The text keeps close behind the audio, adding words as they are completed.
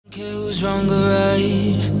Who's wrong or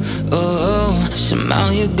right? Oh, somehow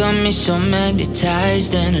you got me so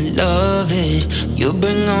magnetized and I love it. You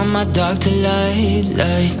bring all my dark to light.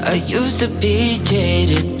 I used to be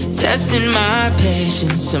jaded, testing my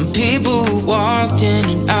patience. Some people who walked in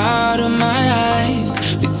and out of my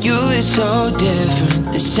life, but you is so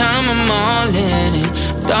different. This time I'm all in it.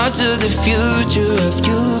 Thoughts of the future of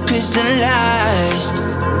you crystallized.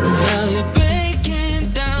 Now you're breaking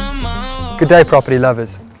down my... Good day, property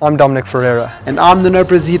lovers. I'm Dominic Ferreira. And I'm Nuno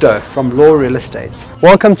Brazido from Law Real Estate.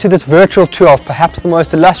 Welcome to this virtual tour of perhaps the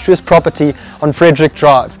most illustrious property on Frederick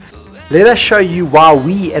Drive. Let us show you why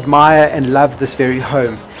we admire and love this very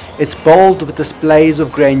home. It's bold with displays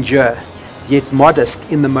of grandeur, yet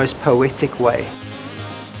modest in the most poetic way.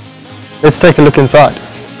 Let's take a look inside.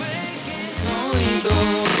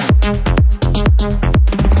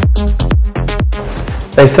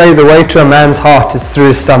 They say the way to a man's heart is through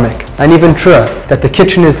his stomach, and even truer, that the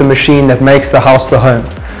kitchen is the machine that makes the house the home.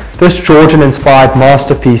 This Georgian-inspired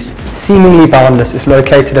masterpiece, seemingly boundless, is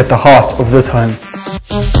located at the heart of this home.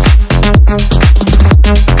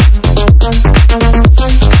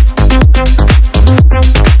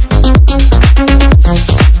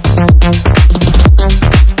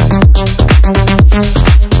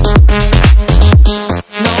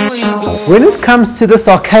 When it comes to this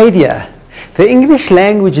Arcadia, the English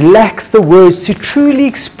language lacks the words to truly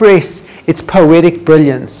express its poetic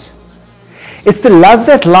brilliance. It's the love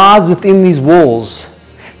that lies within these walls,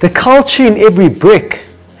 the culture in every brick,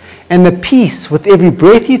 and the peace with every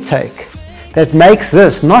breath you take that makes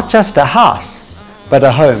this not just a house, but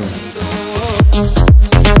a home.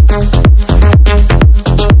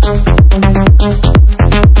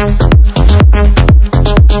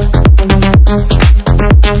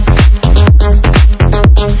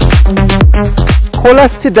 Call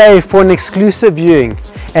us today for an exclusive viewing,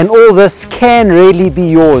 and all this can really be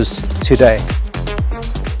yours today.